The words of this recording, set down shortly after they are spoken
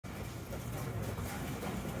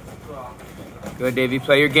Good, Davie.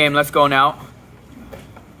 Play your game. Let's go now.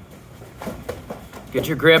 Get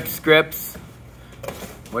your grips.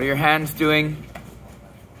 What are your hands doing?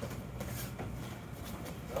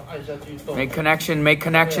 Make connections.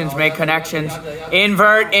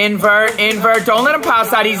 Invert. Don't let him pass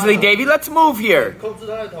that easily, Davie. Let's move here.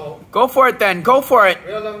 Go for it then. Go for it.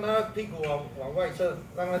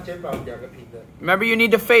 Remember, you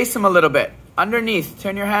need to face him a little bit. Underneath.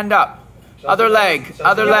 Turn your hand up. Other leg.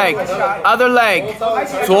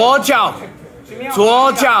 左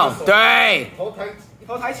脚，对。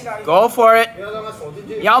Go for it.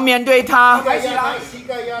 要面对他。可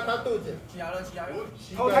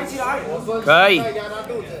以。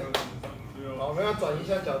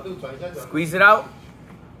Squeeze it out.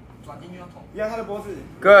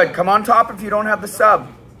 Good. Come on top if you don't have the sub.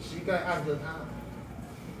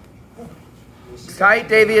 It's tight,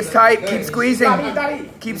 Davie. It's tight. Keep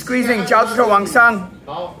squeezing. 脚趾头往上。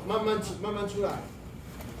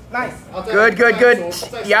Nice. Good.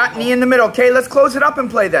 Yeah, knee in the middle. Okay, let's close it up and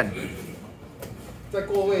play then.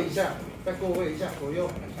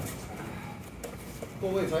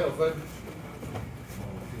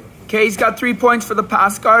 Okay, he's got 3 points for the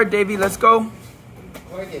pass guard. Davie, let's go.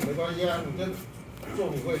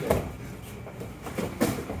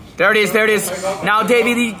 There it is. Now,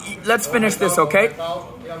 Davie, let's finish this, okay?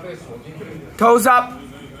 Toes up.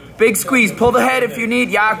 Big squeeze. Pull the head if you need.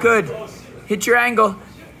 Yeah, good. Hit your angle.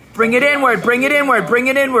 Bring it inward.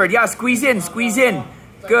 Yeah, squeeze in.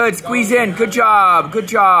 Good, squeeze in. Good job.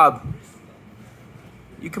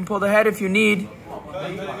 You can pull the head if you need.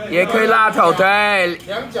 也可以拉头，对。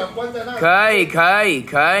可以。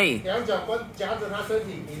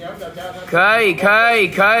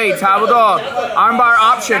差不多。Armbar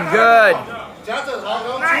option, good.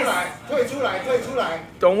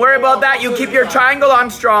 Don't worry about that. You keep your triangle on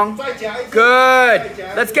strong. Good.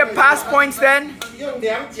 Let's get pass points then.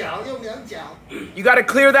 You got to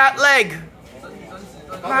clear that leg.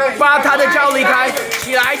 把他的脚离开，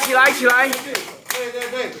起来。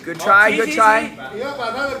Good try.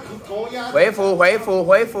 回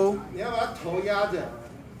复。你要把头压着，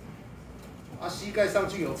膝盖上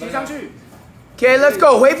去有分。Okay, let's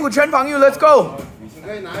go. 回复全防御 ，Let's go. 你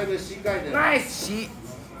可以拿一个膝盖的。Nice.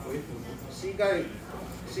 膝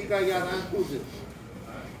盖压他肚子。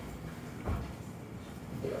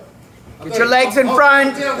Get your legs in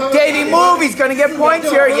front. Davie, move. He's gonna get points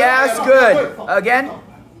here. Yes, good. Again.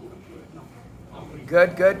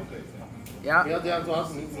 Good. Yeah.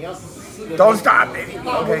 Don't stop, baby.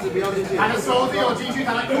 Okay.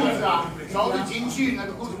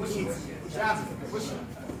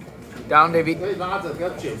 Down, Davie.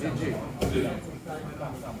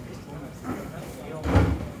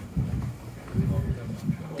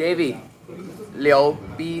 Davie, 刘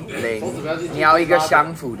碧玲，你要一个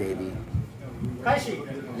相符 ，Davie。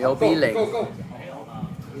刘碧玲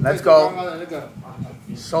 ，Let's go。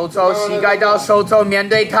手肘，膝盖到手肘，面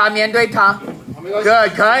对他。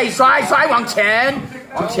Good， 可以甩往前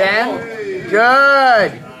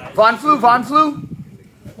 ，Good。反复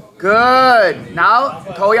 ，Good。Now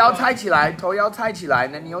头要抬起来，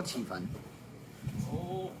那你有7分。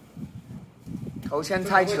头先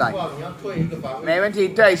抬起来，没问题。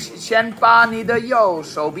对，先把你的右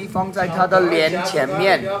手臂放在他的脸前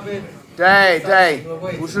面。对，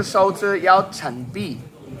不是手指，要撑臂。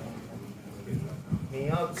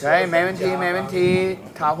可以，没问题。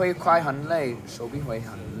他会快很累，手臂会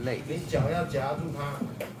很累。你脚要夹住他。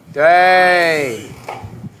对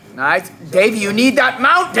 ，Nice, Davie. You need that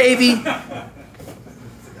mount, Davie.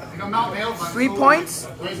 3 points.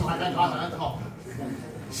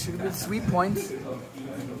 Should have been sweep points.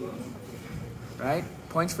 Right?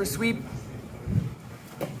 Points for sweep.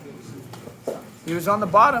 He was on the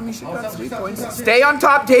bottom. He should have got 3 points. Stay on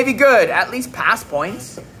top, Davie. Good. At least pass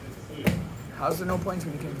points. How's there no points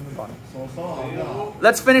when you came from the bottom?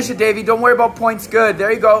 Let's finish it, Davie. Don't worry about points. Good.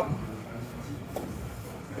 There you go.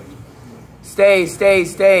 Stay.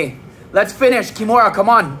 Let's finish. Kimura, come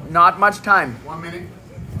on. Not much time. 1 minute.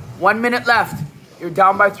 1 minute left. You're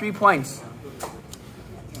down by 3 points.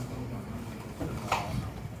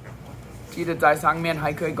 记得在上面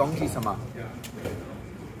还可以攻击什么？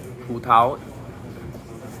葡萄。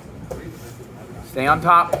Stay on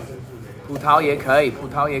top. 葡萄也可以。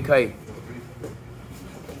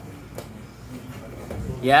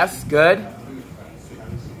Yes, good.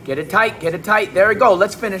 Get it tight. There we go.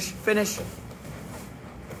 Let's finish.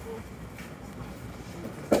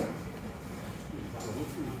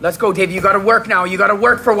 Let's go, Davie. You got to work now. You got to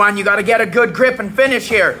work for one. You got to get a good grip and finish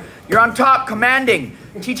here. You're on top, commanding.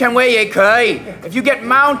 If you get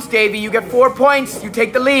mount, Davie, you get 4 points. You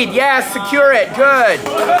take the lead. Yes, secure it. Good.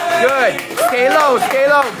 Good. Stay low, stay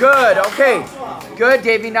low. Good. Okay. Good,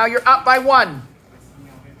 Davie. Now you're up by 1.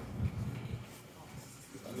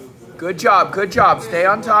 Good job. Good job. Stay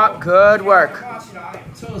on top. Good work.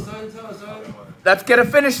 Let's get a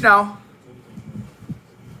finish now.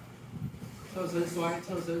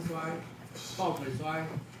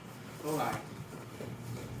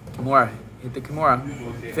 Kimura. Hit the Kimura.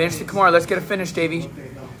 Finish the Kimura. Let's get a finish, Davie.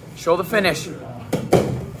 Show the finish.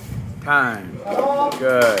 Time.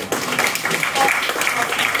 Good.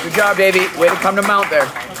 Good job, Davie. Way to come to mount there.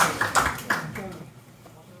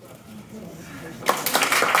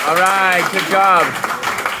 All right. Good job.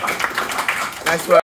 Nice work.